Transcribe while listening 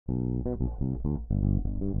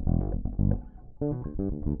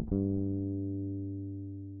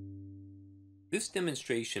This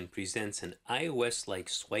demonstration presents an iOS-like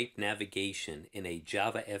swipe navigation in a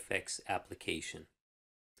JavaFX application.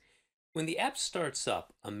 When the app starts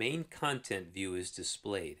up, a main content view is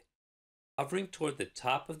displayed. Hovering toward the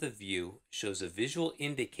top of the view shows a visual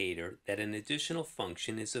indicator that an additional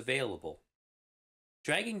function is available.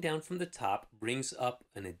 Dragging down from the top brings up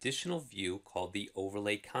an additional view called the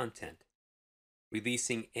overlay content.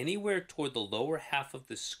 Releasing anywhere toward the lower half of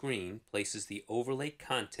the screen places the overlay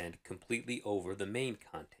content completely over the main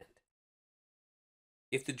content.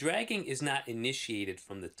 If the dragging is not initiated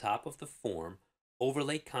from the top of the form,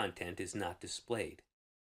 overlay content is not displayed.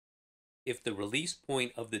 If the release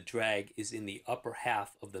point of the drag is in the upper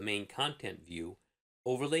half of the main content view,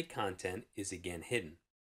 overlay content is again hidden.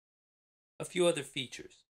 A few other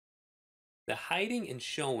features. The hiding and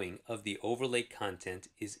showing of the overlay content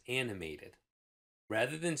is animated.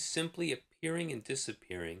 Rather than simply appearing and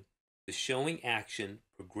disappearing, the showing action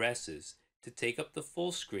progresses to take up the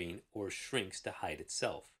full screen or shrinks to hide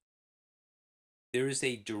itself. There is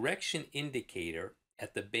a direction indicator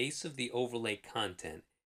at the base of the overlay content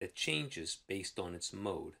that changes based on its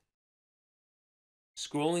mode.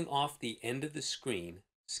 Scrolling off the end of the screen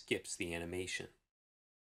skips the animation.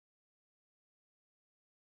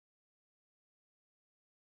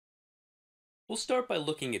 We'll start by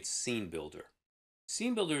looking at Scene Builder.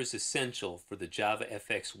 Scene Builder is essential for the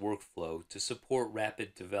JavaFX workflow to support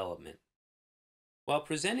rapid development. While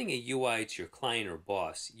presenting a UI to your client or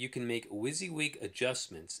boss, you can make WYSIWYG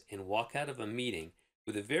adjustments and walk out of a meeting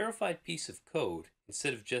with a verified piece of code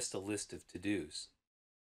instead of just a list of to-dos.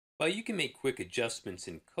 While you can make quick adjustments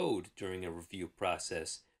in code during a review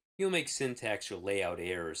process, you'll make syntax or layout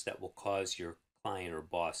errors that will cause your client or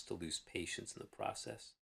boss to lose patience in the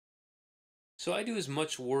process. So I do as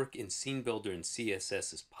much work in Scene Builder and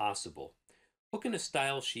CSS as possible. Hook in a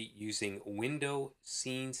style sheet using Window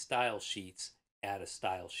Scene Style Sheets, add a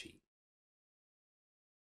style sheet.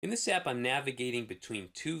 In this app, I'm navigating between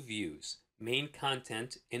two views, main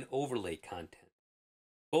content and overlay content.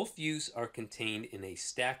 Both views are contained in a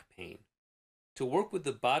stack pane. To work with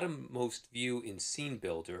the bottommost view in Scene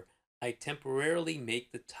Builder, I temporarily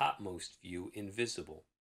make the topmost view invisible.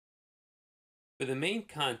 For the main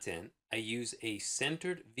content, I use a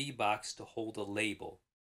centered V-box to hold a label.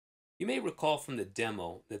 You may recall from the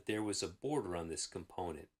demo that there was a border on this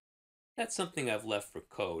component. That's something I've left for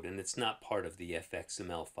code, and it's not part of the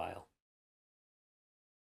fxml file.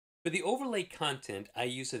 For the overlay content, I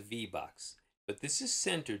use a V-box, but this is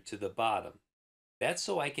centered to the bottom. That's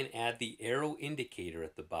so I can add the arrow indicator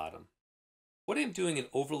at the bottom. What I'm doing in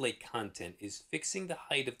overlay content is fixing the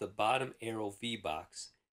height of the bottom arrow V-box,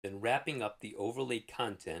 then wrapping up the overlay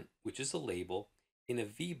content, which is a label, in a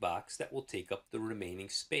V-box that will take up the remaining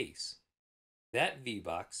space. That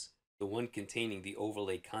V-box, the one containing the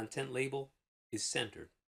overlay content label, is centered.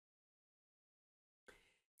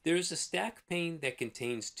 There is a stack pane that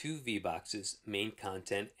contains two V-boxes, main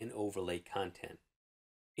content and overlay content.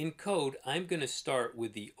 In code, I'm going to start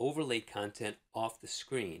with the overlay content off the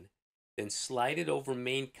screen, then slide it over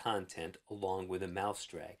main content along with a mouse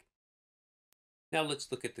drag. Now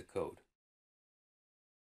let's look at the code.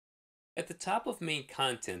 At the top of main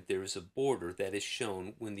content, there is a border that is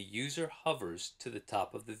shown when the user hovers to the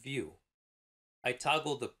top of the view. I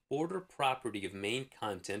toggle the border property of main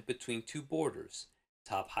content between two borders,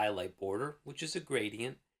 top highlight border, which is a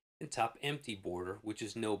gradient, and top empty border, which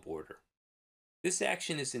is no border. This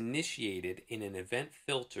action is initiated in an event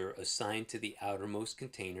filter assigned to the outermost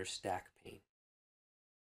container stack pane.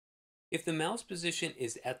 If the mouse position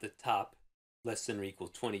is at the top, less than or equal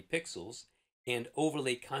 20 pixels, and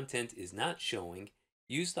overlay content is not showing,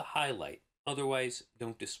 use the highlight, otherwise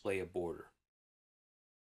don't display a border.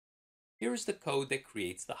 Here is the code that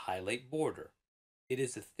creates the highlight border. It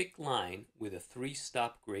is a thick line with a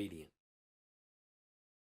 3-stop gradient.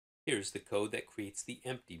 Here's the code that creates the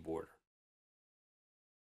empty border.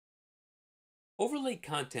 Overlay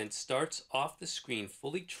content starts off the screen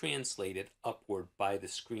fully translated upward by the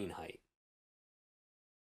screen height.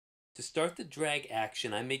 To start the drag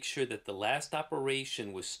action, I make sure that the last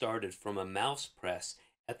operation was started from a mouse press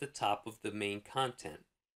at the top of the main content.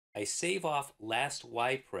 I save off last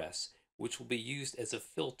Y press, which will be used as a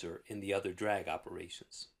filter in the other drag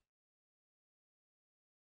operations.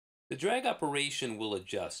 The drag operation will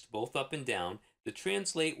adjust, both up and down, the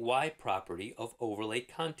translate Y property of overlay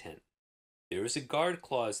content. There is a guard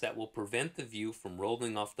clause that will prevent the view from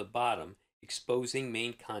rolling off the bottom, exposing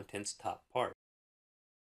main content's top part.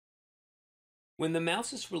 When the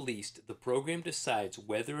mouse is released, the program decides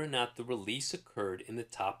whether or not the release occurred in the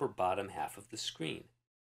top or bottom half of the screen.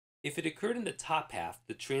 If it occurred in the top half,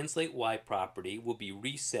 the Translate Y property will be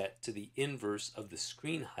reset to the inverse of the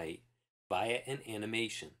screen height via an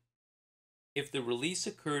animation. If the release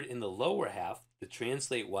occurred in the lower half, the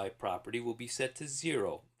Translate Y property will be set to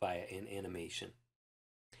 0 via an animation.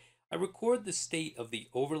 I record the state of the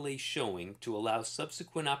overlay showing to allow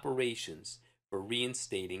subsequent operations for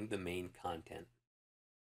reinstating the main content.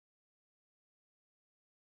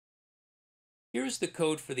 Here's the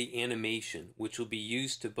code for the animation, which will be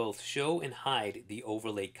used to both show and hide the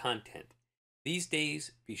overlay content. These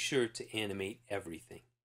days, be sure to animate everything.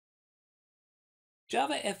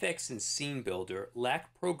 JavaFX and Scene Builder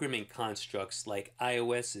lack programming constructs like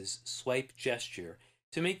iOS's swipe gesture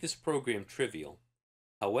to make this program trivial.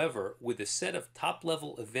 However, with a set of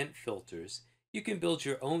top-level event filters, you can build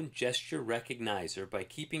your own gesture recognizer by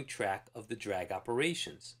keeping track of the drag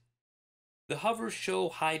operations. The hover show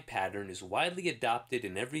hide pattern is widely adopted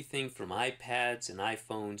in everything from iPads and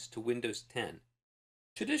iPhones to Windows 10.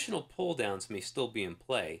 Traditional pull-downs may still be in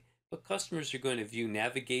play, but customers are going to view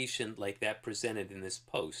navigation like that presented in this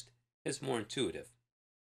post as more intuitive.